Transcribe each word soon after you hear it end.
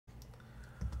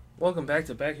Welcome back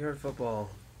to Backyard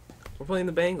Football. We're playing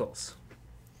the Bengals.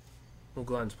 Well,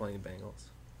 Glen's playing the Bengals.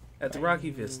 At the Rocky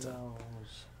Vista.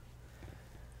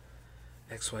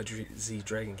 XYZ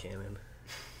Dragon Cannon.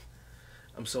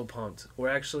 I'm so pumped.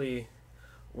 Glen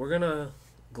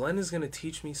is gonna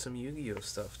teach me some Yu-Gi-Oh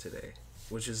stuff today,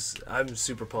 which is I'm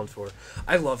super pumped for.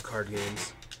 I love card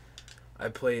games. I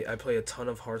play a ton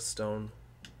of Hearthstone.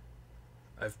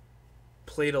 I've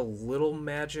played a little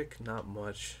Magic, not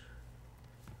much.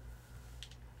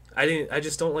 I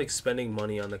just don't like spending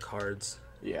money on the cards.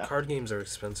 Yeah. Card games are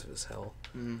expensive as hell.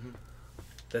 Mm-hmm.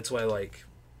 That's why like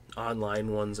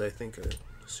online ones I think are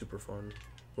super fun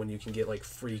when you can get like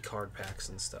free card packs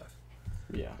and stuff.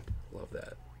 Yeah. Love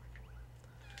that.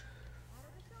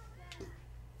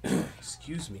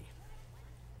 Excuse me.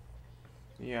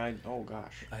 Yeah, oh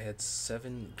gosh. I had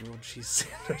 7 grilled cheese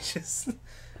sandwiches.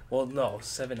 Well, no,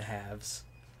 7 halves.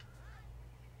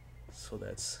 So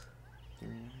that's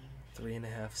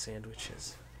 3.5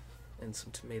 sandwiches and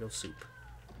some tomato soup.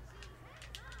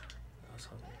 I was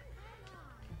hungry.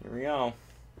 Here we go.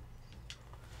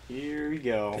 Here we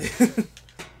go.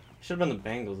 Should have been the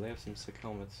Bengals. They have some sick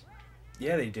helmets.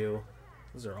 Yeah, they do.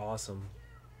 Those are awesome.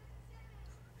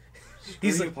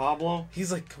 He's like Pablo.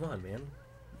 He's like, come on, man.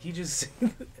 He just.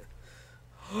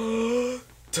 Dun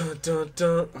dun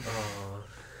dun. Aww.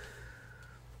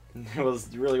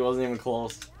 It really wasn't even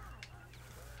close.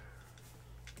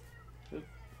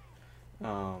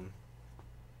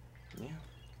 Yeah,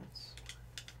 that's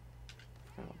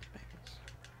kind of the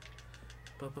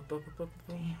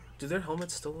Bengals. Do their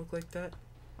helmets still look like that?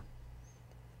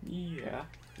 Yeah.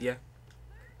 Yeah.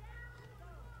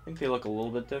 I think they look a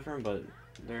little bit different, but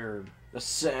they're the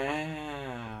same.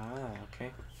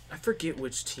 Okay. I forget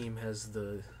which team has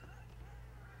the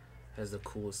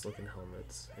coolest looking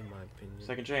helmets, in my opinion.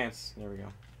 Second chance. There we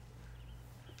go.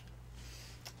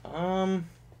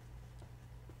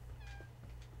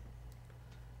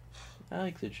 I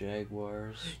like the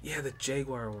Jaguars. Yeah, the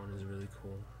Jaguar one is really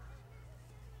cool.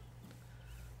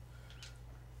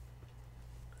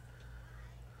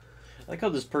 I like how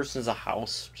this person is a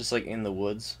house, just like in the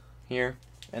woods here,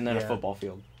 and then a football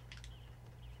field.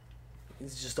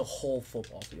 It's just a whole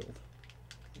football field.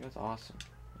 That's awesome.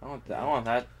 I want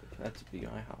that to be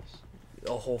my house.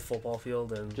 A whole football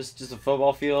field and just a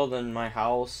football field and my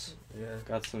house. Yeah.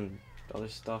 Got some other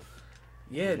stuff.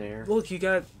 Yeah. There. Look, you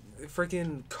got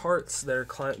freaking carts that are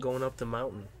going up the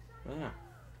mountain.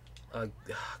 Yeah.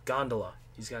 Gondola.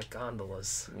 He's got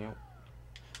gondolas. Yep.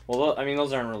 Well, I mean,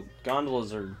 those aren't real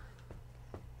gondolas. Are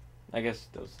I guess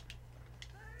those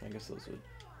would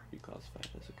be classified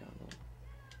as a gondola.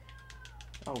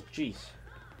 Oh, jeez.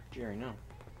 Jerry, no.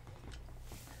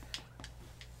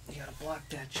 You gotta block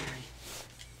that, Jerry.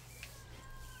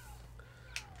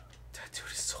 That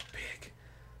dude is so big.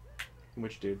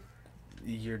 Which dude?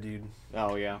 Your dude.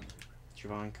 Oh, yeah.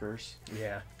 Javon Curse.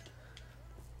 Yeah.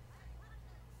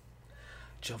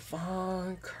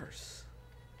 Javon Curse.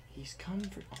 He's coming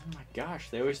for... Oh, my gosh.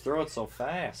 They always throw it so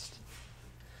fast.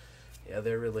 Yeah,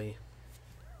 they're really...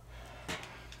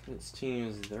 This team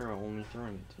is their only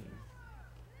throwing team.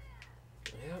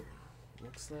 Yep.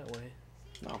 Looks that way.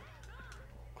 No.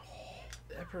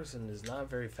 That person is not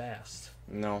very fast.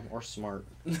 No, or smart.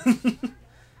 They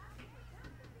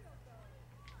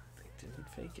didn't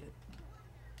fake it.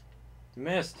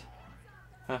 Missed.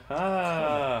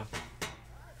 Ha-ha.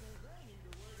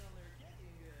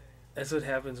 That's what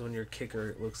happens when your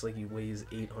kicker looks like he weighs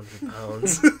 800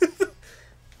 pounds.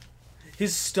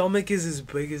 His stomach is as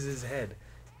big as his head.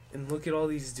 And look at all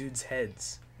these dudes'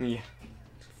 heads. Yeah.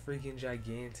 It's freaking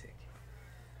gigantic.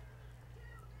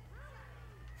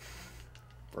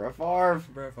 Brett Favre.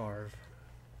 Brett Favre.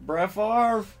 Brett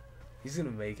Favre. He's gonna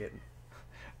make it.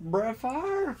 Brett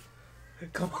Favre.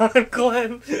 Come on,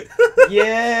 Glen.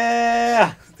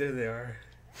 Yeah. There they are.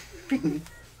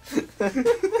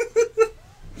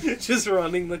 Just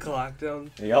running the clock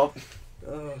down. Yep.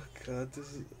 Oh god,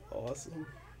 this is awesome.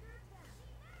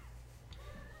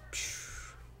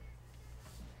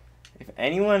 If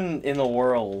anyone in the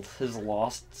world has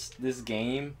lost this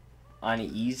game on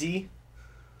easy,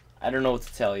 I don't know what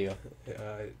to tell you.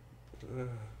 Yeah,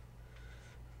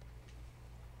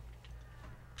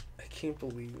 I can't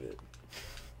believe it.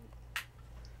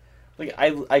 Like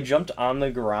I jumped on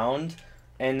the ground,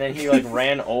 and then he like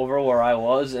ran over where I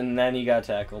was, and then he got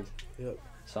tackled. Yep.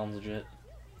 Sounds legit.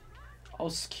 Oh,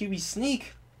 QB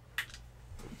sneak.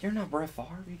 You're not Brett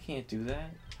Favre. You can't do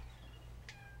that.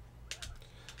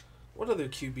 What other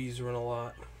QBs run a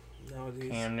lot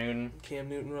nowadays? Cam Newton. Cam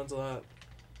Newton runs a lot.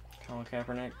 Colin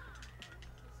Kaepernick.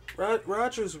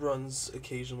 Rodgers runs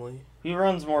occasionally. He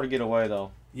runs more to get away,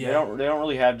 though. Yeah. They don't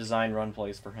really have designed run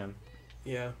plays for him.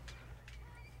 Yeah.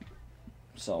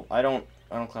 So I don't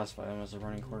classify him as a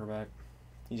running quarterback.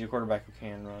 He's a quarterback who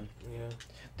can run. Yeah.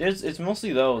 It's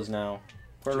mostly those now.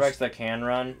 Quarterbacks that can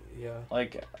run. Yeah.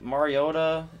 Like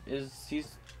Mariota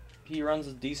he runs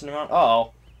a decent amount.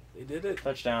 Oh. They did it.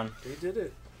 Touchdown. They did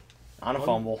it. On a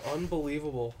fumble.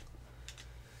 Unbelievable.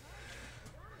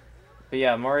 But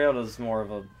yeah, Mariota's more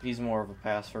of a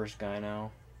pass first guy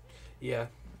now. Yeah.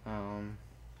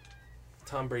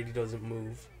 Tom Brady doesn't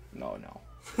move. No.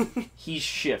 He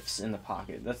shifts in the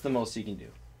pocket. That's the most he can do.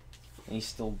 And he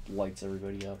still lights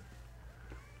everybody up.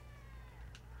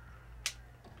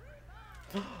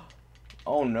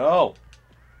 Oh no.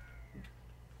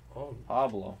 Oh.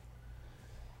 Pablo.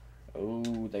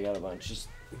 Oh, they got a bunch. Just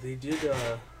They did,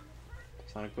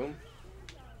 Sonic Boom?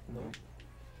 No.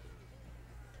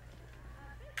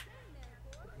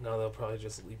 No, they'll probably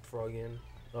just leapfrog in.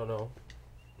 Oh, no.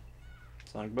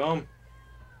 Sonic Boom.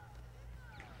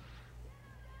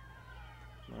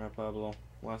 Alright, Pablo.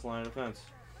 Last line of defense.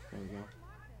 There you go.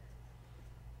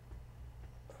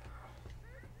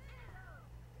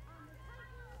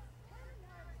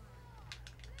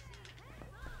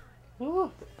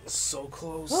 Oh. So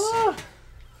close. Ah.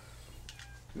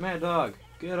 Mad Dog,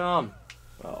 get him.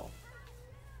 Oh.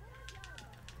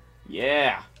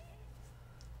 Yeah.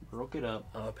 Broke it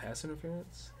up. Pass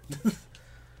interference?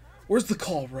 Where's the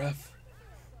call, ref?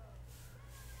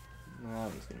 No, that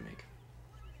one's gonna make.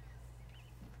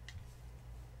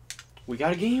 We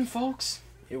got a game, folks.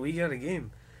 Yeah, we got a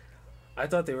game. I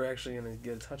thought they were actually gonna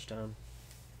get a touchdown.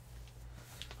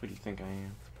 Who do you think I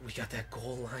am? We got that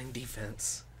goal line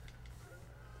defense.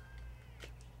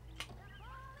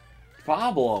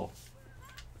 Pablo.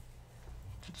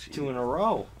 Jeez. 2 in a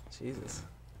row. Jesus.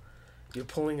 You're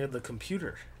pulling at the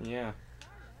computer. Yeah.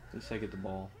 At least I get the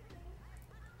ball.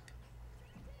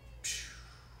 It's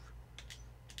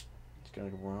gonna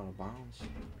go run out of bounds. I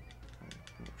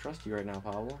don't trust you right now,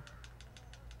 Pablo.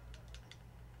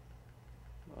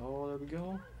 Oh, there we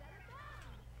go.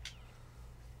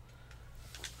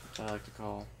 That's what I like to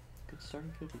call good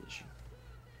starting field position.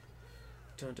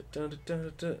 Dun, dun, dun, dun,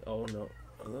 dun, dun. Oh no.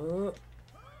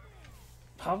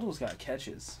 Pablo's got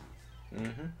catches.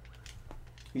 Mm-hmm.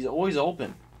 He's always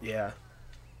open. Yeah.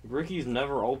 Ricky's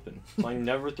never open, so I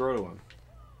never throw to him.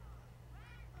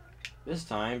 This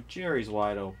time, Jerry's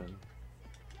wide open.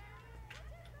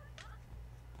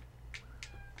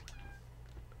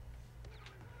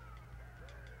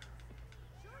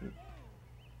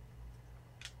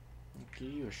 I'll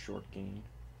give you a short gain.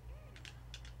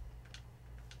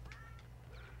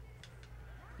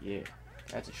 Yeah,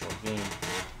 that's a short gain.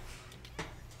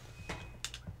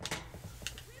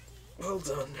 Well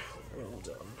done. Well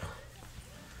done.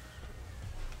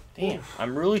 Damn, Oof.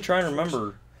 I'm really trying to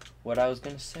remember what I was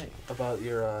gonna say. About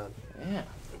your Yeah.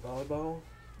 volleyball? What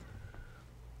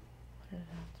did it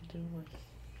have to do with?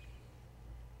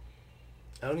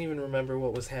 I don't even remember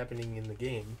what was happening in the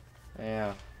game.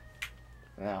 Yeah.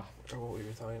 Yeah. Or what we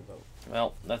were talking about.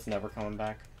 Well, that's never coming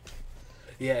back.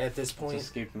 Yeah, at this It's point.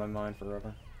 escaped my mind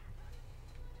forever.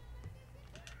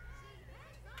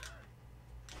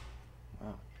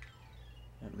 Wow.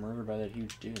 Got murdered by that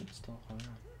huge dude. Still hung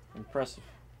on. Impressive.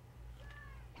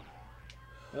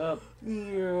 Up.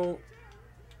 The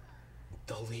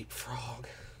leapfrog.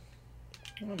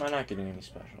 Why am I not getting any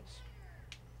specials?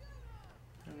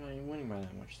 I'm not even winning by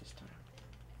that much this time.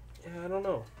 Yeah, I don't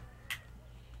know.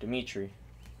 Dimitri.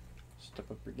 Step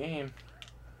up your game.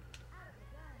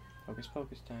 Focus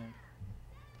pocus time.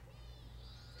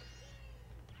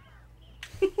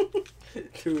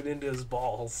 Threw it into his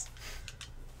balls.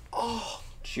 Oh!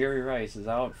 Jerry Rice is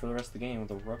out for the rest of the game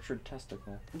with a ruptured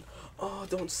testicle. Oh,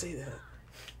 don't say that.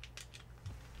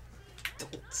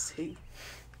 Don't say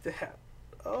that.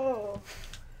 Oh.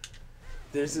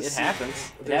 There's a It scene-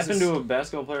 happens. It there's happened to a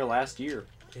basketball player last year.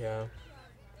 Yeah.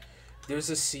 There's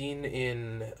a scene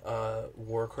in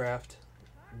Warcraft,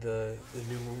 the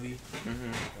new movie,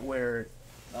 Mm-hmm. where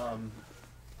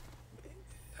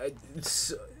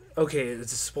it's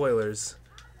spoilers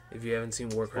if you haven't seen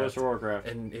Warcraft Spoilers for Warcraft.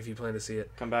 and if you plan to see it.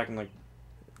 Come back in like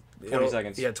 20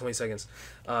 seconds. Yeah, 20 seconds.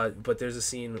 But there's a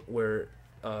scene where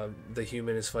the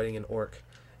human is fighting an orc,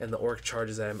 and the orc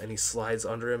charges at him, and he slides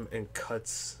under him and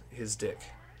cuts his dick.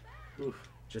 Oof.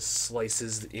 Just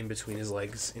slices in between his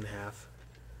legs in half.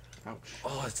 Ouch.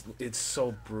 Oh, it's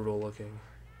so brutal looking.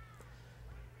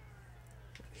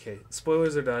 Okay,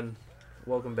 spoilers are done.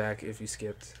 Welcome back if you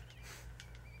skipped.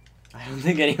 I don't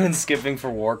think anyone's skipping for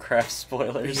Warcraft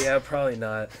spoilers. Yeah, probably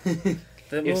not.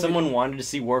 If someone wanted to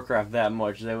see Warcraft that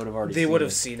much, they would have already They seen would have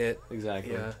it. seen it.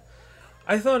 Exactly. Yeah.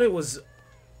 I thought it was...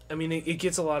 I mean, it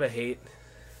gets a lot of hate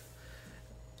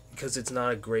because it's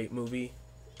not a great movie,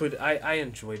 but I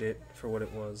enjoyed it for what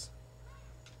it was.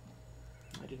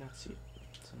 I did not see it.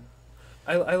 So.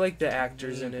 I like the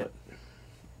actors in it.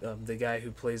 The guy who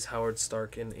plays Howard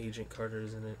Stark in Agent Carter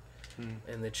is in it,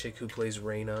 and the chick who plays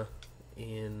Reyna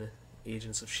in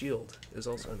Agents of S.H.I.E.L.D. is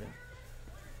also in it.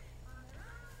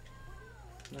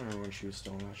 I remember when she was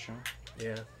still on that show.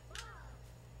 Yeah.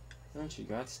 Then she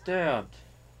got stabbed.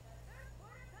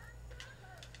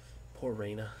 Poor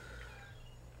Reyna.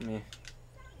 Meh.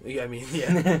 Yeah, I mean,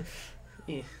 yeah.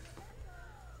 Yeah.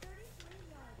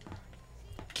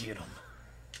 Get him.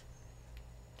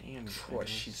 Damn. Boy,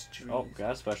 she's dreamy. Oh,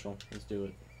 got a special. Let's do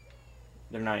it.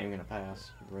 They're not even gonna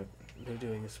pass. Rip. They're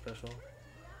doing a special.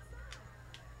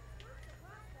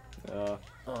 Okay.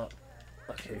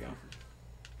 There we go.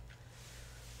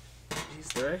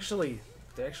 Jeez, they're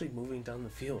actually moving down the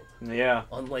field. Yeah.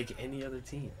 Unlike any other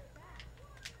team.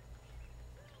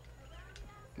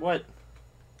 What?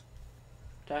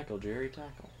 Tackle, Jerry.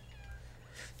 Tackle.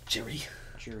 Jerry.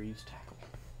 Jerry's tackle.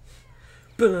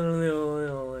 There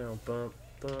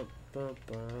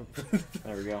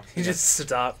we go. He just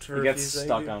stopped for he a gets few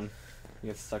stuck seconds. on. He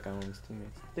gets stuck on one of his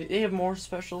teammates. They have more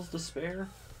specials to spare.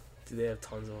 Do they have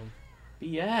tons of them?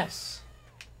 BS.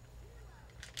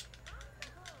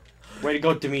 Way to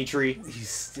go, Dimitri. He's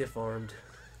stiff-armed.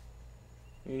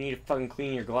 You need to fucking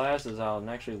clean your glasses out and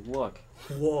actually look.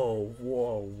 Whoa,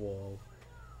 whoa, whoa.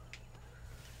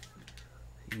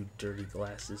 You dirty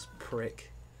glasses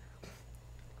prick.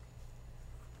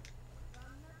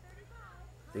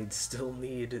 They'd still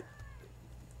need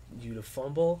you to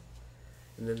fumble,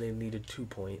 and then they need a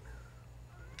 2-point.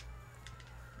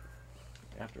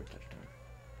 After a touchdown.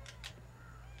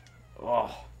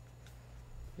 Oh.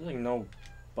 There's like no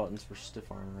buttons for stiff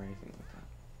arm or anything like that.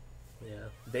 Yeah,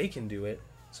 they can do it,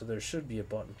 so there should be a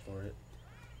button for it.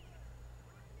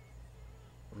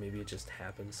 Or maybe it just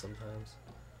happens sometimes.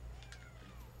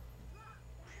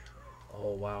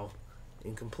 Oh, wow.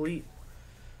 Incomplete.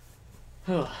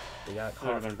 They got That would have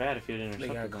cough. been bad if you didn't They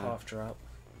intercept got that. cough drop.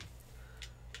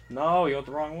 No, you went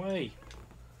the wrong way.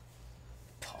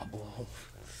 Pablo.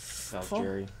 That was Fuck.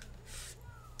 Jerry.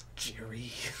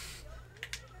 Jerry.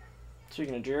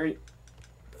 Speaking of Jerry,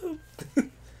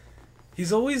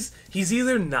 He's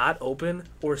either not open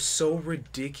or so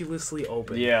ridiculously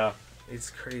open. yeah. It's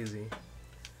crazy.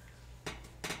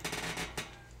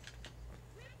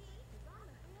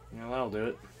 Yeah, that'll do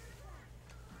it.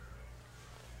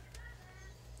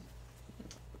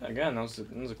 Again, that was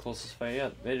the closest fight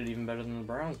yet. They did even better than the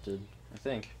Browns did, I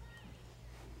think.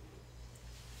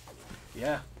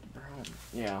 Yeah.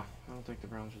 Yeah, I don't think the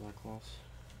Browns are that close.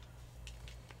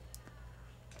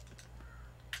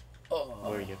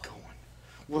 Where are you going?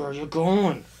 Where are you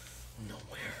going?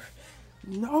 Nowhere.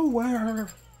 Nowhere.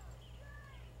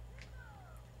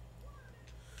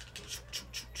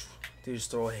 Dude, just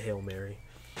throw a Hail Mary.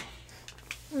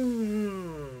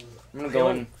 I'm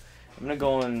gonna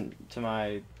go in to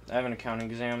my. I have an accounting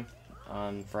exam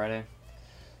on Friday,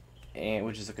 and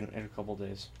which is in a couple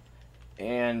days,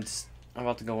 and I'm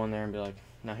about to go in there and be like,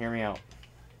 now hear me out.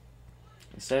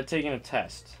 Instead of taking a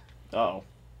test,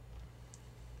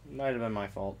 might have been my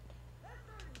fault.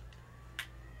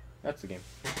 That's the game.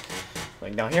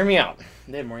 Like, now hear me out.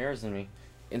 They had more yards than me.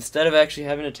 Instead of actually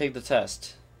having to take the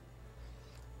test,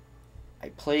 I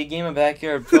play a game of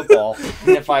backyard football,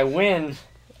 and if I win,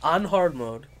 On hard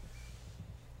mode.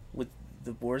 With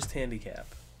the worst handicap.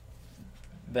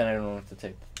 then I don't have to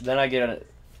take. Then I get an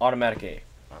automatic A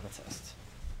on the test.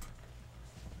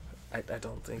 I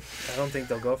don't think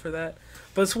they'll go for that.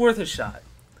 But it's worth a shot.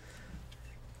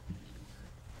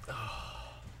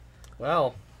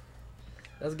 Well,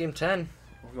 that's game 10.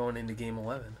 We're going into game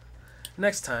 11.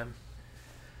 Next time.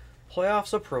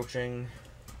 Playoffs approaching.